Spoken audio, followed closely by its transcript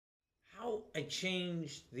I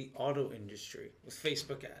changed the auto industry with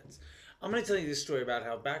Facebook ads. I'm going to tell you this story about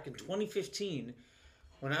how back in 2015,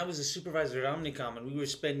 when I was a supervisor at Omnicom and we were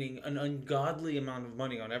spending an ungodly amount of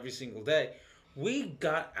money on every single day, we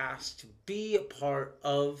got asked to be a part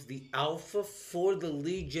of the alpha for the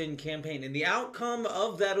lead gen campaign. And the outcome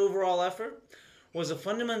of that overall effort was a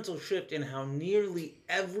fundamental shift in how nearly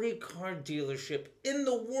every car dealership in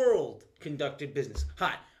the world conducted business.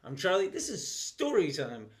 Hi, I'm Charlie. This is story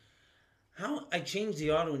time. How I changed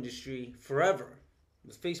the auto industry forever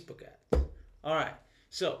with Facebook ads. All right,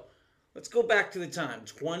 so let's go back to the time.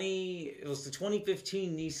 It was the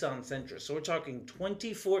 2015 Nissan Sentra. So we're talking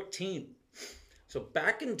 2014. So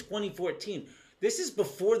back in 2014, this is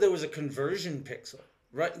before there was a conversion pixel,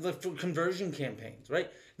 right? For conversion campaigns, right?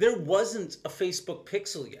 There wasn't a Facebook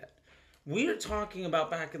pixel yet. We are talking about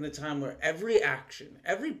back in the time where every action,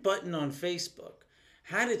 every button on Facebook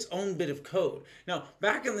had its own bit of code. Now,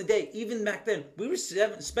 back in the day, even back then, we were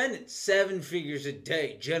spending seven figures a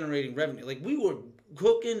day generating revenue. Like we were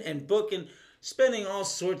cooking and booking, spending all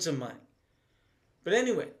sorts of money. But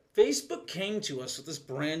anyway, Facebook came to us with this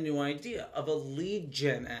brand new idea of a lead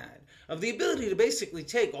gen ad, of the ability to basically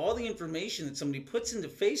take all the information that somebody puts into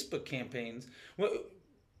Facebook campaigns,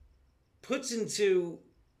 puts into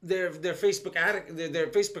their Facebook their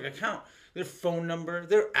Facebook account, their phone number,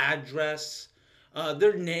 their address,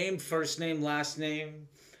 their name, first name, last name,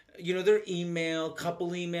 their email, couple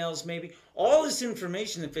emails maybe, all this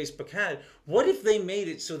information that Facebook had. What if they made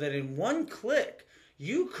it so that in one click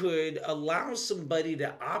you could allow somebody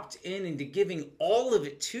to opt in into giving all of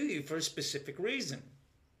it to you for a specific reason?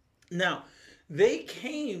 Now, they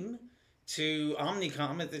came to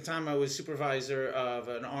Omnicom. At the time, I was supervisor of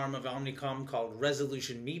an arm of Omnicom called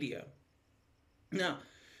Resolution Media. Now,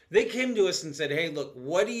 they came to us and said, hey, look,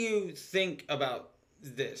 what do you think about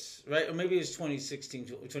this, right? Or maybe it was 2016,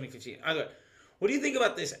 2015. Either way, what do you think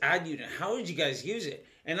about this ad unit? How would you guys use it?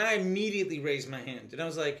 And I immediately raised my hand. And I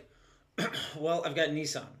was like, well, I've got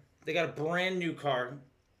Nissan. They got a brand new car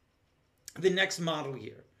the next model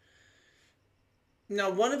year. Now,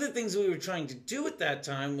 one of the things we were trying to do at that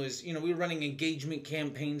time was, we were running engagement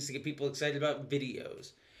campaigns to get people excited about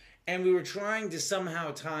videos. And we were trying to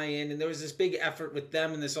somehow tie in, and there was this big effort with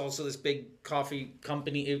them and this big coffee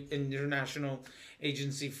company, international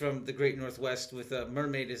agency from the Great Northwest with a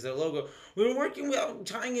mermaid as their logo. We were working with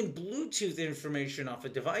tying in Bluetooth information off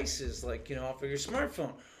of devices, like, off of your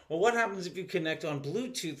smartphone. Well, what happens if you connect on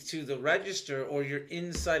Bluetooth to the register, or you're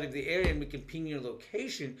inside of the area and we can ping your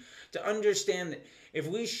location to understand that if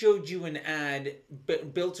we showed you an ad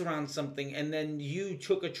built around something and then you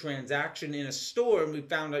took a transaction in a store and we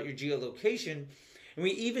found out your geolocation, and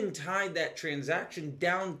we even tied that transaction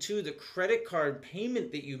down to the credit card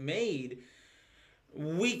payment that you made,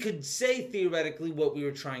 we could say theoretically what we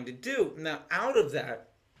were trying to do. Now, out of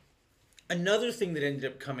that, another thing that ended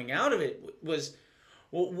up coming out of it was,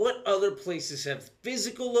 well, what other places have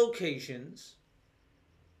physical locations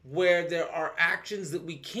where there are actions that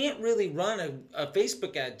we can't really run a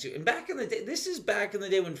Facebook ad to? And back in the day, this is back in the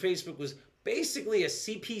day when Facebook was basically a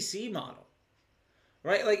CPC model,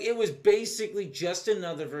 right? Like it was basically just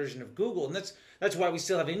another version of Google. And that's why we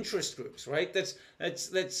still have interest groups, right? That's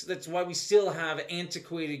why we still have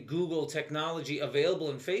antiquated Google technology available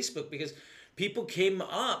in Facebook, because people came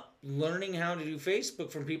up learning how to do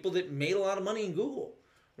Facebook from people that made a lot of money in Google.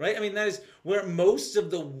 Right? I mean, that is where most of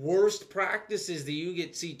the worst practices that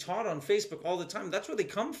you see taught on Facebook all the time, that's where they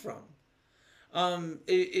come from.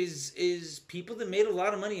 Is people that made a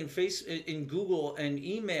lot of money in Google and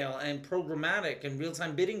email and programmatic and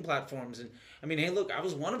real-time bidding platforms. And I mean, hey, look, I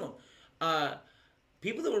was one of them.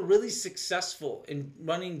 People that were really successful in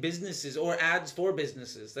running businesses or ads for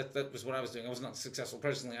businesses. That was what I was doing. I was not successful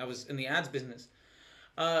personally. I was in the ads business.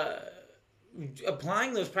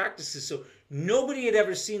 Applying those practices. So nobody had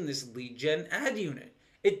ever seen this lead gen ad unit.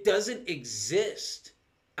 It doesn't exist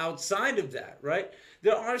outside of that, right?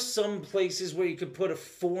 There are some places where you could put a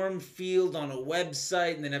form field on a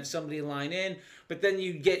website and then have somebody line in, but then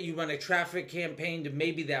you run a traffic campaign to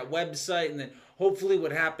maybe that website, and then hopefully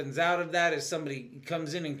what happens out of that is somebody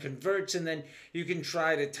comes in and converts, and then you can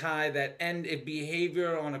try to tie that end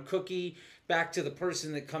behavior on a cookie back to the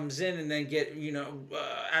person that comes in, and then get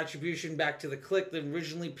attribution back to the click that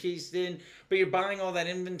originally pieced in. But you're buying all that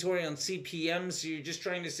inventory on CPM, so you're just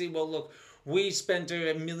trying to see, well, look, we spent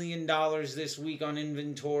 $1 million this week on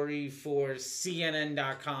inventory for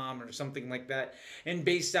CNN.com or something like that, and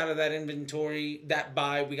based out of that inventory, that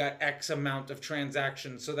buy, we got X amount of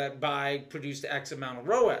transactions, so that buy produced X amount of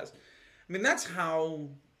ROAS. I mean, that's how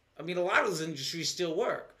a lot of those industries still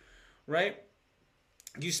work, right?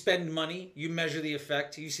 You spend money, you measure the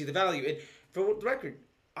effect, you see the value. For the record,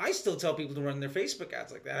 I still tell people to run their Facebook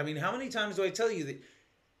ads like that. I mean, how many times do I tell you that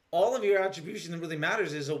all of your attribution that really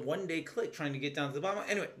matters is a one-day click trying to get down to the bottom?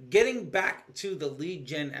 Anyway, getting back to the lead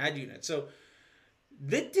gen ad unit. So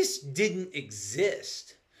that this didn't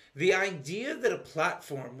exist. The idea that a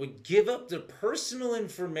platform would give up the personal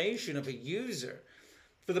information of a user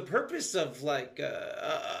for the purpose of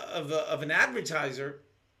of an advertiser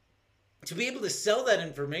to be able to sell that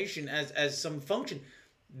information as some function,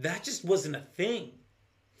 that just wasn't a thing.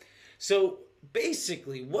 So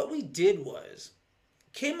basically what we did was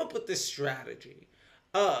came up with this strategy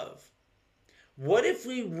of, what if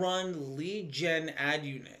we run lead gen ad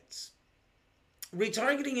units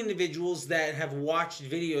retargeting individuals that have watched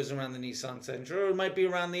videos around the Nissan Sentra, or might be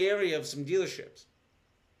around the area of some dealerships.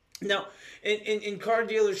 Now, in car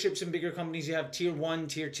dealerships and bigger companies, you have tier 1,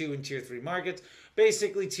 tier 2, and tier 3 markets.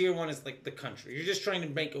 Basically, tier 1 is like the country. You're just trying to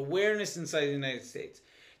make awareness inside the United States.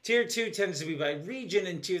 Tier 2 tends to be by region,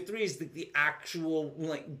 and tier 3 is the actual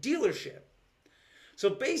dealership. So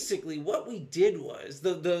basically what we did was,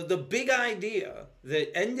 the big idea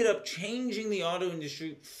that ended up changing the auto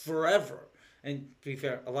industry forever, and to be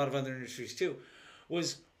fair, a lot of other industries too,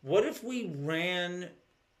 was, what if we ran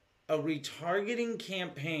a retargeting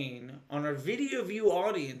campaign on our video view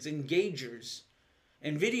audience, engagers,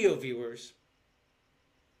 and video viewers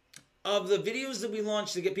of the videos that we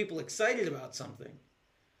launched to get people excited about something.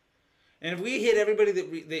 And if we hit everybody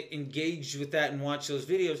that engaged with that and watched those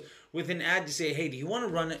videos with an ad to say, hey, do you want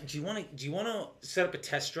to run it? Do you want to set up a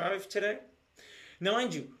test drive today? Now,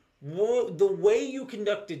 mind you, the way you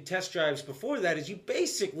conducted test drives before that is you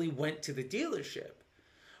basically went to the dealership,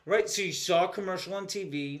 right? So you saw a commercial on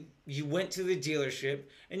TV, you went to the dealership,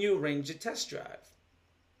 and you arranged a test drive.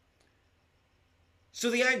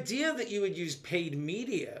 So the idea that you would use paid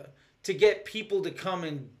media to get people to come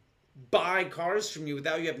and buy cars from you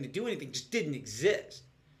without you having to do anything just didn't exist.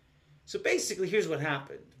 So basically, here's what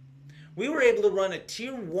happened. We were able to run a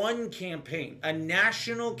tier 1 campaign, a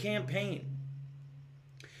national campaign,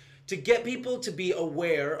 to get people to be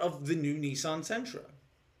aware of the new Nissan Sentra.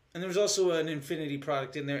 And there's also an Infiniti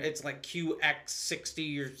product in there. It's like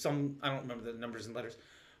QX60 or some, I don't remember the numbers and letters.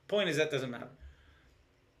 Point is, that doesn't matter.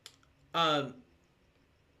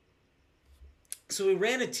 So we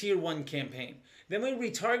ran a tier 1 campaign. Then we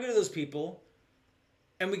retargeted those people,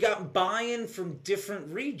 and we got buy-in from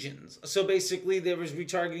different regions. So basically, there was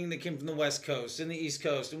retargeting that came from the West Coast and the East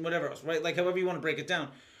Coast and whatever else, right? Like, however you want to break it down.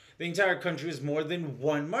 The entire country is more than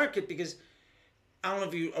one market, because I don't know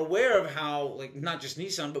if you're aware of how, like, not just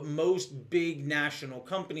Nissan, but most big national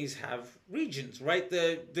companies have regions, right?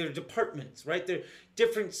 They're departments, right? They're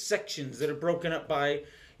different sections that are broken up by,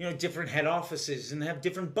 different head offices, and they have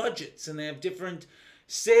different budgets, and they have different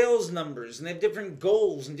sales numbers, and they have different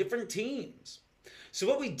goals and different teams. So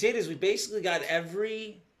what we did is we basically got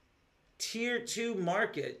every tier 2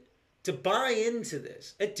 market to buy into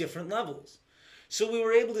this at different levels. So we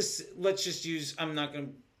were able to, let's just use, I'm not going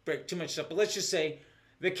to break too much stuff, but let's just say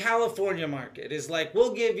the California market is like,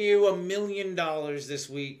 we'll give you $1 million this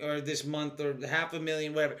week or this month, or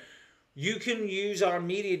 $500,000, whatever. You can use our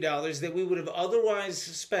media dollars that we would have otherwise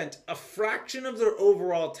spent a fraction of their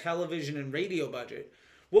overall television and radio budget.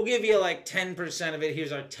 We'll give you like 10% of it.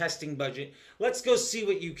 Here's our testing budget. Let's go see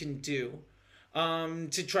what you can do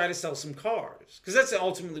to try to sell some cars. Because that's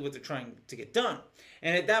ultimately what they're trying to get done.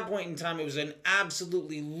 And at that point in time, it was an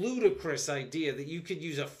absolutely ludicrous idea that you could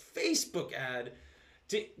use a Facebook ad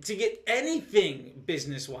to get anything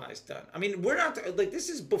business-wise done. I mean, we're not, like, this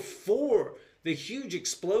is before the huge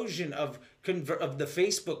explosion of the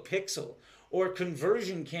Facebook pixel or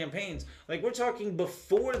conversion campaigns. Like, we're talking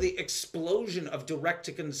before the explosion of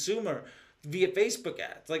direct-to-consumer via Facebook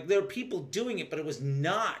ads. Like, there are people doing it, but it was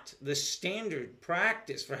not the standard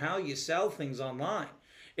practice for how you sell things online.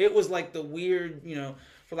 It was like the weird,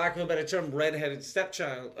 for lack of a better term, redheaded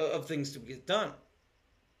stepchild of things to get done.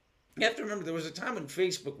 You have to remember, there was a time when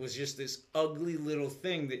Facebook was just this ugly little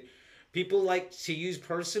thing that people liked to use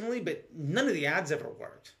personally, but none of the ads ever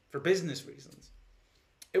worked for business reasons.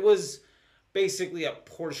 It was basically a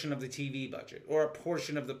portion of the TV budget or a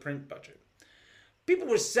portion of the print budget. People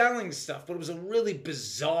were selling stuff, but it was a really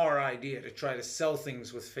bizarre idea to try to sell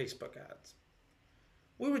things with Facebook ads.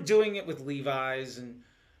 We were doing it with Levi's, and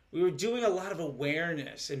we were doing a lot of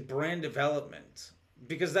awareness and brand development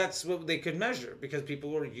because that's what they could measure, because people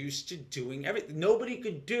were used to doing everything. Nobody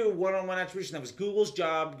could do one-on-one attribution. That was Google's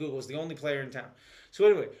job. Google was the only player in town. So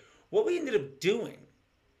anyway, what we ended up doing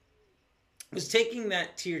was taking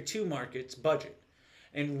that tier 2 market's budget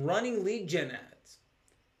and running lead gen ads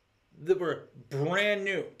that were brand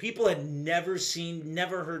new. People had never seen,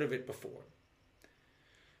 never heard of it before.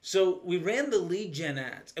 So we ran the lead gen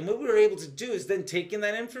ads, and what we were able to do is then take in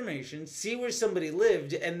that information, see where somebody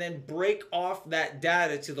lived, and then break off that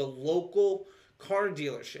data to the local car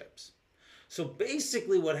dealerships. So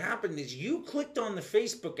basically, what happened is you clicked on the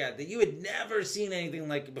Facebook ad that you had never seen anything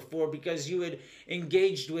like it before because you had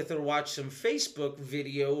engaged with or watched some Facebook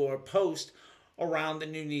video or post around the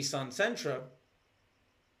new Nissan Sentra.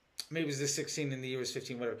 Maybe it was the 16 and the year was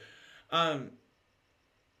 15, whatever.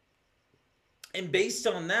 And based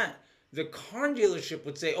on that, the car dealership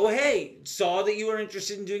would say, oh, hey, saw that you were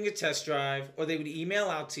interested in doing a test drive, or they would email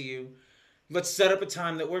out to you, let's set up a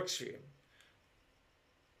time that works for you.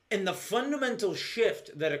 And the fundamental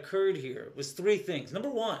shift that occurred here was three things. Number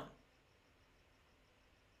one,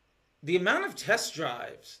 the amount of test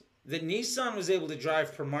drives that Nissan was able to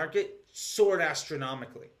drive per market soared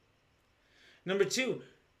astronomically. Number two,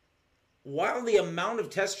 while the amount of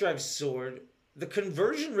test drives soared, the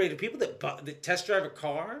conversion rate of people that test drive a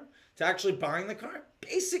car to actually buying the car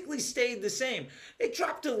basically stayed the same. It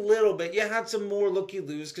dropped a little bit. You had some more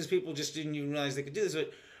looky-loos because people just didn't even realize they could do this.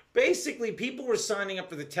 But basically, people were signing up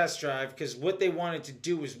for the test drive because what they wanted to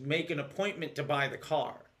do was make an appointment to buy the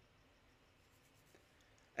car.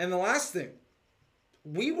 And the last thing,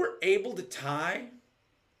 we were able to tie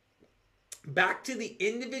back to the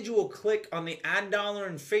individual click on the ad dollar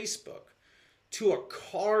in Facebook to a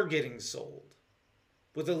car getting sold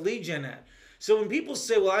with a lead gen ad. So when people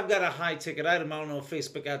say, well, I've got a high ticket item, I don't know if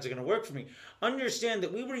Facebook ads are going to work for me, understand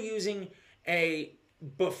that we were using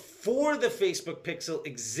before the Facebook pixel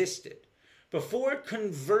existed, before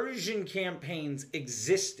conversion campaigns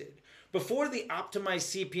existed, before the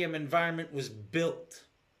optimized CPM environment was built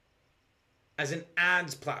as an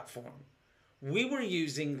ads platform, we were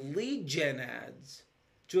using lead gen ads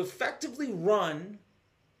to effectively run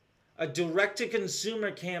a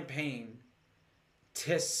direct-to-consumer campaign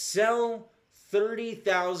to sell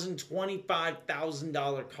 $30,000,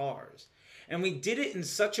 $25,000 cars. And we did it in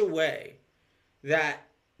such a way that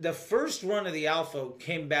the first run of the alpha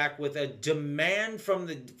came back with a demand from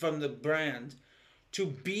the brand to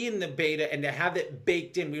be in the beta and to have it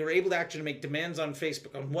baked in. We were able to actually make demands on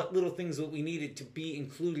Facebook on what little things that we needed to be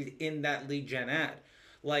included in that lead gen ad,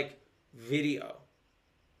 like video,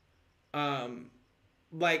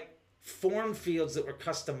 like form fields that were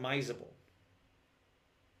customizable,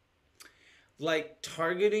 like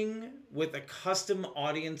targeting with a custom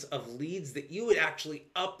audience of leads that you would actually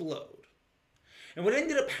upload. And what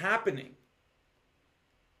ended up happening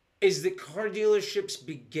is that car dealerships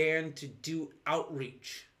began to do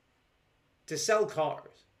outreach to sell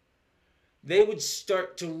cars. They would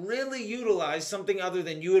start to really utilize something other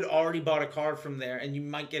than you had already bought a car from there and you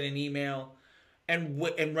might get an email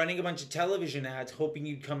and running a bunch of television ads hoping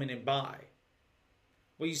you'd come in and buy.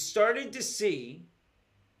 What you started to see,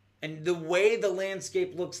 and the way the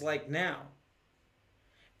landscape looks like now,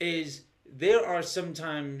 is there are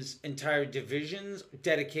sometimes entire divisions,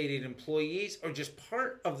 dedicated employees, or just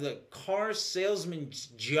part of the car salesman's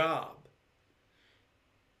job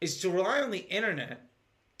is to rely on the internet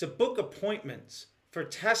to book appointments for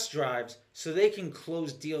test drives so they can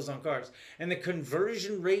close deals on cars. And the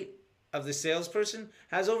conversion rate of the salesperson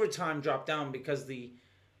has over time dropped down because the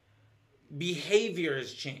behavior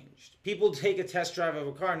has changed. People take a test drive of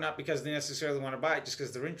a car not because they necessarily want to buy it, just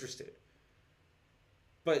because they're interested.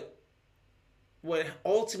 But what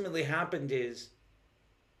ultimately happened is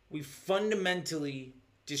we fundamentally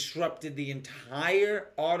disrupted the entire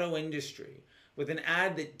auto industry with an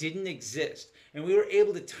ad that didn't exist. And we were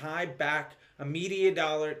able to tie back a media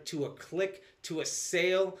dollar to a click to a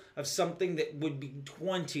sale of something that would be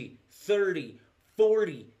 $20, $30,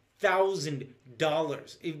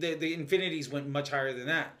 $40,000. If the infinities went much higher than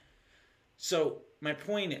that. So my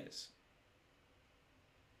point is,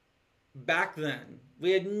 back then,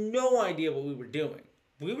 we had no idea what we were doing.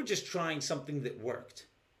 We were just trying something that worked.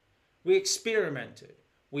 We experimented.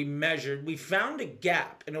 We measured. We found a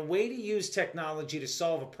gap and a way to use technology to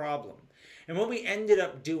solve a problem. And what we ended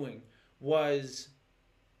up doing was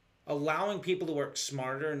allowing people to work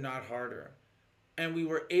smarter and not harder. And we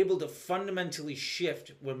were able to fundamentally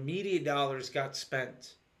shift where media dollars got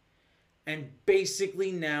spent. And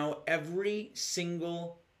basically now every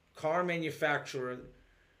single car manufacturer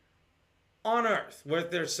on earth worth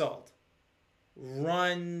their salt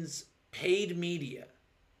runs paid media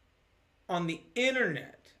on the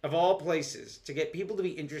internet of all places to get people to be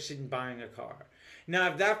interested in buying a car. Now,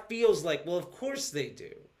 if that feels like, well, of course they do,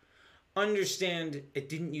 understand it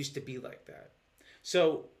didn't used to be like that.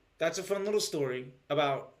 So that's a fun little story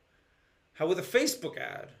about how with a Facebook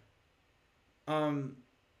ad,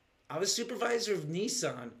 I was supervisor of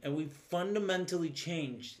Nissan and we fundamentally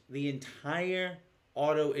changed the entire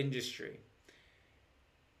auto industry.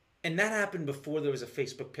 And that happened before there was a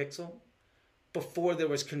Facebook Pixel, before there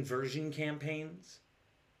was conversion campaigns.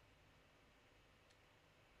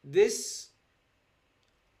 This,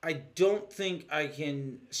 I don't think I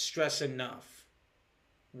can stress enough,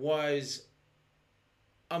 was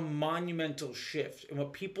a monumental shift in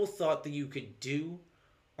what people thought that you could do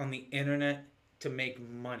on the internet to make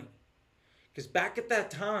money. Because back at that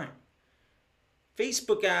time,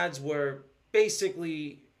 Facebook ads were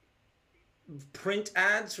basically print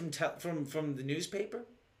ads from the newspaper.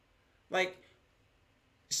 Like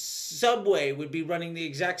Subway would be running the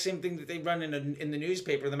exact same thing that they run in the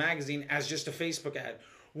newspaper, the magazine, as just a Facebook ad,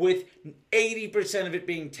 with 80% of it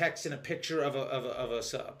being text and a picture of a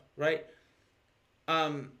sub, right?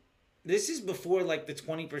 This is before like the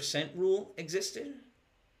 20% rule existed.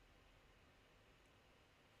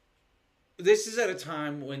 This is at a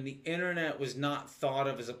time when the internet was not thought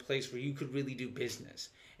of as a place where you could really do business.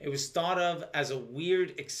 It was thought of as a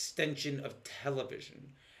weird extension of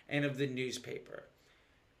television and of the newspaper.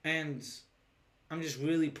 And I'm just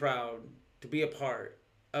really proud to be a part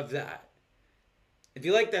of that. If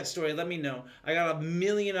you like that story, let me know. I got a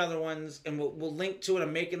million other ones, and we'll link to it.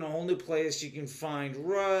 I'm making a whole new playlist you can find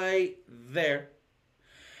right there.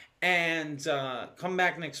 And come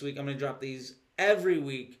back next week. I'm going to drop these every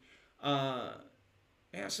week.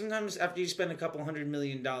 Sometimes after you spend a couple $100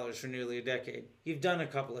 million for nearly a decade, you've done a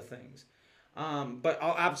couple of things. But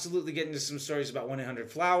I'll absolutely get into some stories about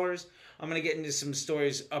 1-800-Flowers. I'm going to get into some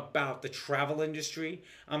stories about the travel industry.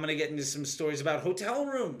 I'm going to get into some stories about hotel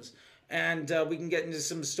rooms. And we can get into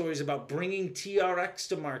some stories about bringing TRX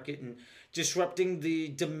to market and disrupting the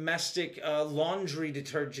domestic laundry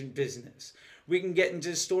detergent business. We can get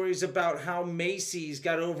into stories about how Macy's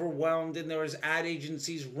got overwhelmed and there was ad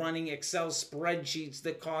agencies running Excel spreadsheets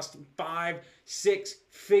that cost 5-6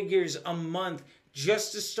 figures a month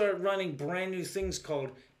just to start running brand new things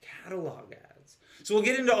called catalog ads. So we'll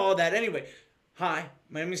get into all that. Anyway, hi,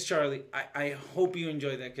 my name is Charlie. I hope you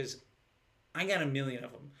enjoyed that because I got a million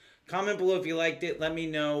of them. Comment below if you liked it. Let me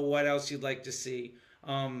know what else you'd like to see.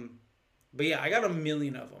 But yeah, I got a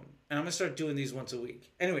million of them. And I'm going to start doing these once a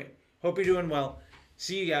week. Anyway, hope you're doing well.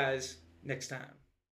 See you guys next time.